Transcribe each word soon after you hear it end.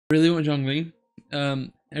Really want Zhongli.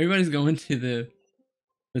 Everybody's going to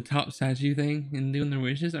the top statue thing and doing their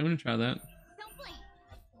wishes. I'm gonna try that.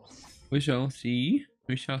 We shall see.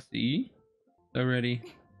 We shall see. So ready.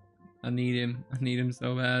 I need him. I need him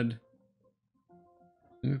so bad.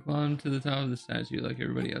 I'm gonna climb to the top of the statue like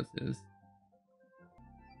everybody else is.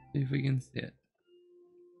 See if we can sit.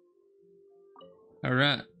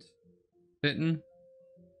 Alright. Sitting.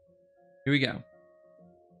 Here we go.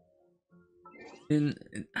 And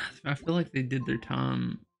I feel like they did their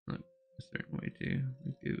time like a certain way too.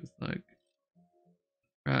 Like it was like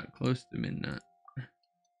right close to midnight.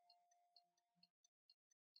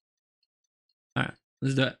 Alright,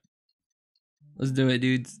 let's do it. Let's do it,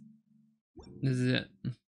 dudes. This is it.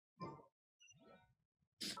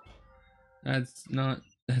 That's not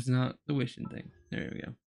the wishing thing. There we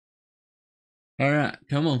go. Alright,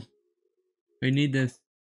 come on. We need this.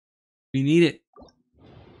 We need it.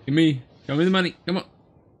 Give me. Show me the money. Come on.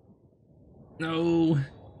 No. Can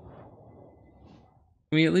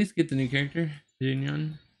we at least get the new character?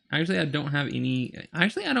 Jinyon? Actually, I don't have any.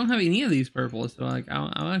 Actually, I don't have any of these purples. So, like,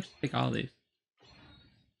 I'll actually take all these.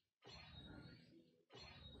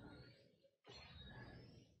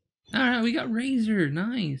 Alright, we got Razor.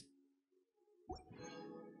 Nice.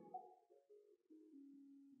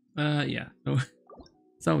 Yeah. So,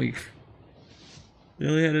 that's all we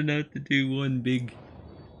only had enough to do one big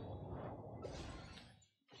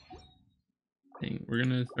thing. We're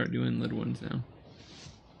gonna start doing little ones now.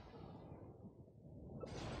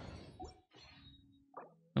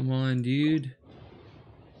 Come on, dude.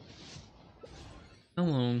 How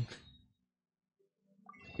long?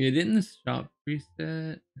 Yeah, didn't the shop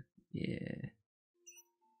reset? Yeah.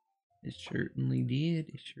 It certainly did.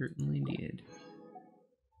 It certainly did.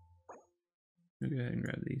 I'll go ahead and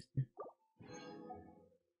grab these two.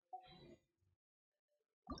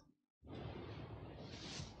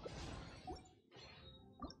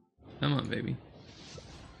 Come on, baby.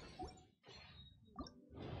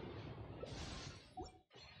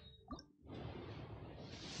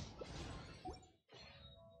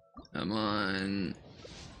 Come on.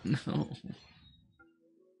 No.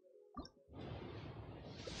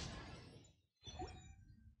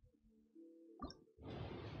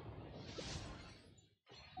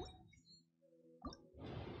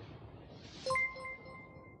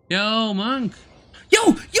 Yo, Monk.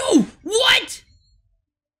 Yo, what?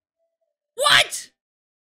 What?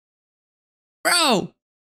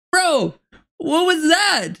 Bro, what was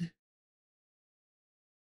that?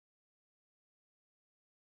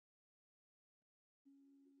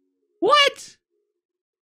 What?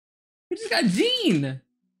 We just got Gene.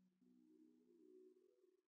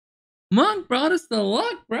 Monk brought us the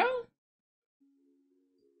luck, bro.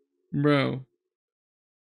 Bro.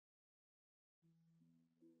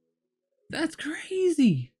 That's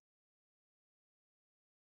crazy.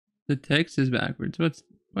 The text is backwards.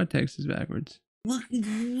 What text is backwards? Look,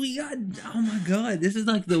 we got, oh my god, this is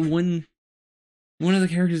like the one of the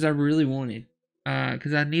characters I really wanted.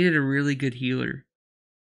 Because I needed a really good healer.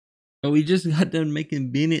 But we just got done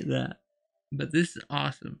making Bennett that. But this is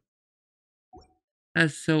awesome.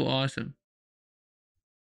 That's so awesome.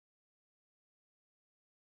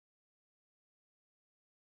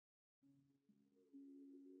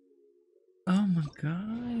 Oh my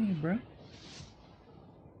god, bro.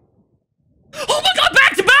 Oh my god,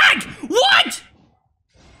 back to back! What?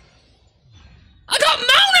 I got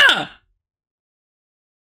Mona!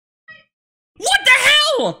 What the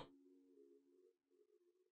hell?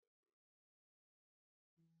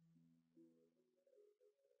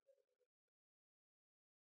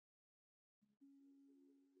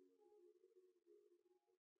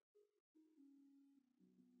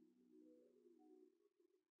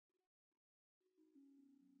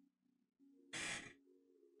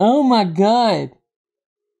 Oh my god.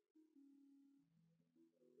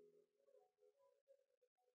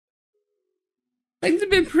 Things have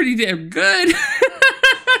been pretty damn good.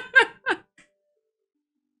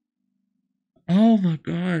 Oh my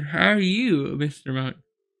god, how are you, Mr. Monk?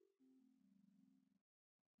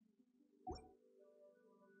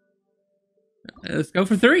 Let's go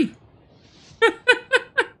for 3.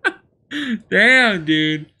 Damn,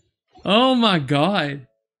 dude. Oh my god.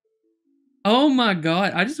 Oh my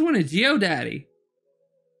god. I just want a Geodaddy.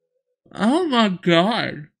 Oh my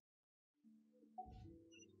god.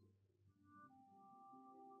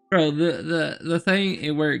 Bro, the thing,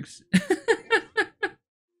 it works.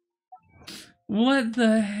 What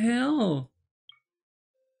the hell?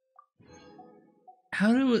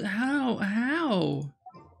 How?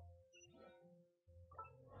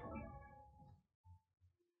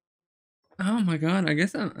 Oh my god, I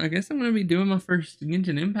guess I'm gonna be doing my first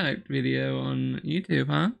Genshin Impact video on YouTube,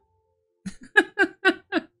 huh?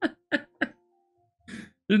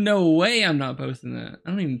 There's no way I'm not posting that. I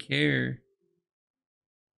don't even care.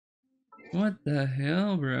 What the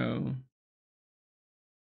hell, bro?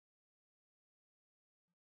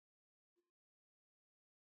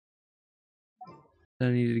 That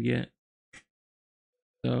I needed to get.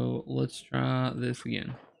 So let's try this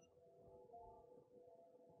again.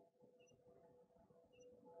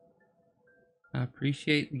 I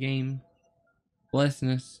appreciate the game blessing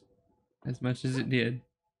us as much as it did,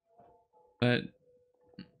 but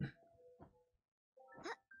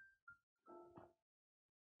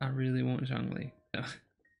I really want Zhongli. So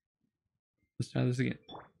let's try this again.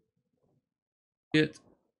 Shit.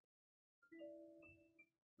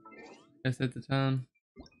 I set the time.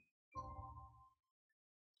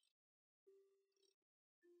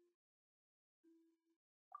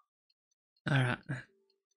 Alright.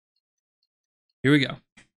 Here we go.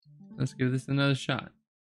 Let's give this another shot.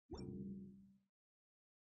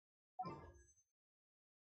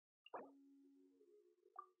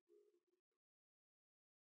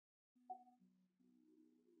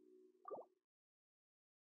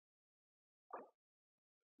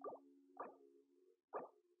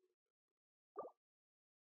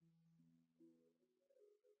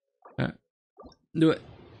 Alright. Do it.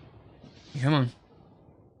 Come on.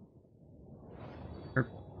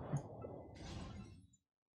 Perfect.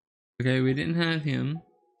 Okay, we didn't have him.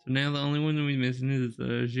 So now the only one that we're missing is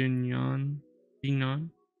Jingnon,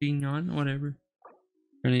 whatever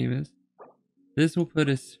her name is. This will put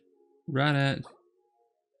us right at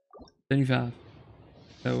 75.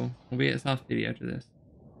 So we'll be at soft pity after this.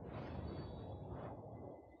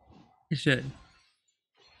 It should.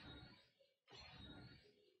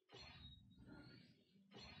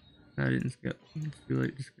 I didn't skip. It's too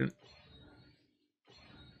late to skip.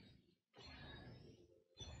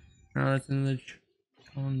 Now that's another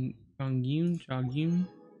Chongyun.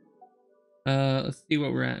 Let's see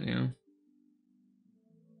what we're at now.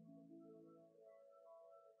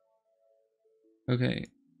 Okay,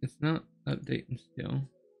 it's not updating still.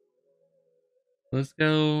 Let's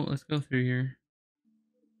go through here.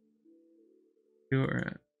 See what we're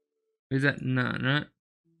at. Is that 9, right?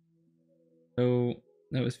 So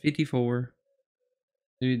that was 54.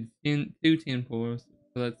 Dude, 10 pulls.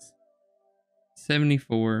 So that's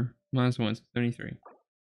 74 minus 1, so 73.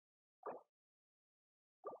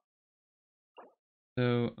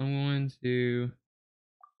 So I'm going to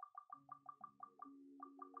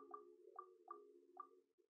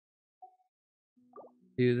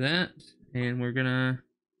do that, and we're gonna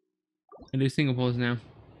do single pulls now.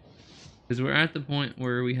 Because we're at the point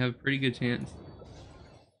where we have a pretty good chance.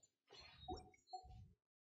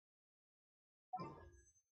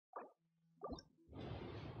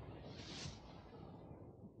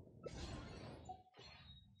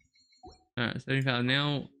 Alright, 75.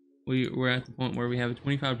 Now we're at the point where we have a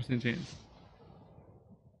 25% chance.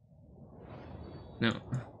 No.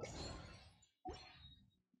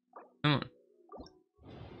 Come on.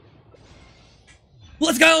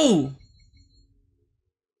 Let's go!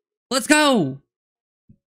 Let's go!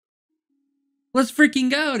 Let's freaking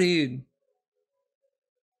go, dude!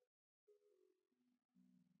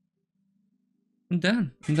 I'm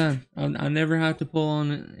done. I'm done. I'll never have to pull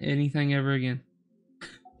on anything ever again.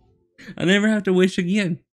 I never have to wish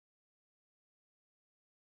again.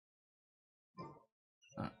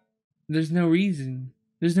 There's no reason.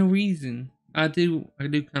 There's no reason. I do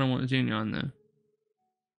kind of want Jinyon though.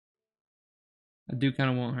 I do kind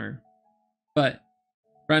of want her. But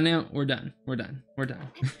right now we're done. We're done. We're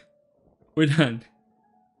done. We're done.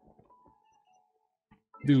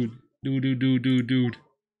 Dude. Dude.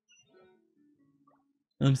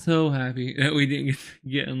 I'm so happy that we didn't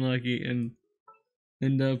get unlucky and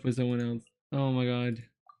end up with someone else. Oh my god.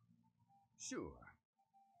 Sure.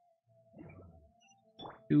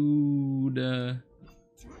 Dude. Oh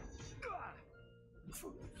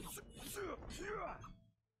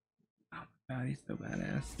my god, he's so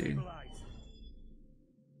badass, dude.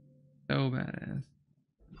 So badass.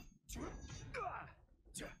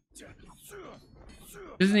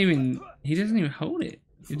 He doesn't even hold it.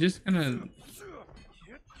 It just kind of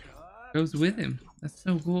goes with him. That's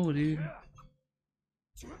so cool, dude.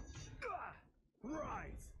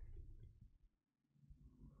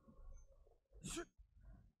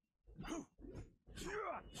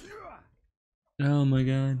 Oh my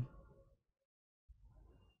god.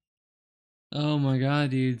 Oh my god,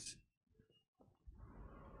 dudes.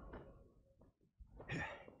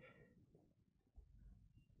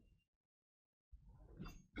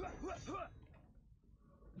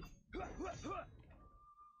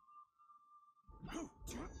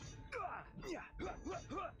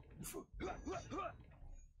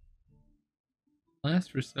 Lasts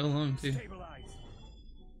for so long too. Stabilize.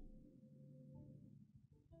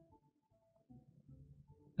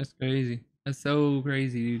 That's crazy. That's so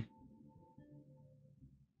crazy, dude.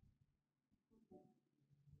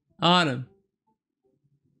 Autumn.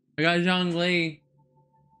 I got Zhongli.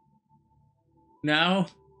 Now.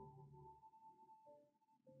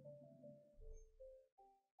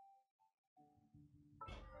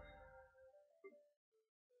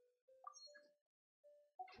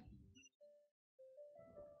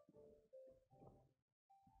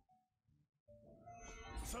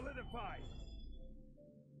 Solidify.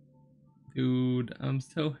 Dude, I'm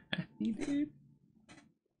so happy, dude.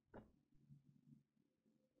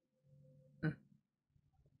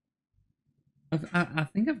 I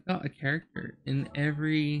think I've got a character in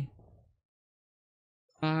every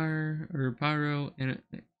fire or pyro,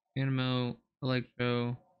 animo,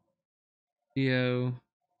 electro, Theo,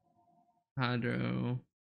 hydro,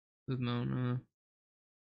 with Mona.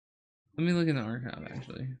 Let me look in the archive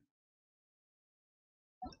actually.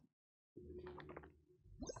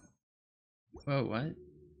 Whoa, what?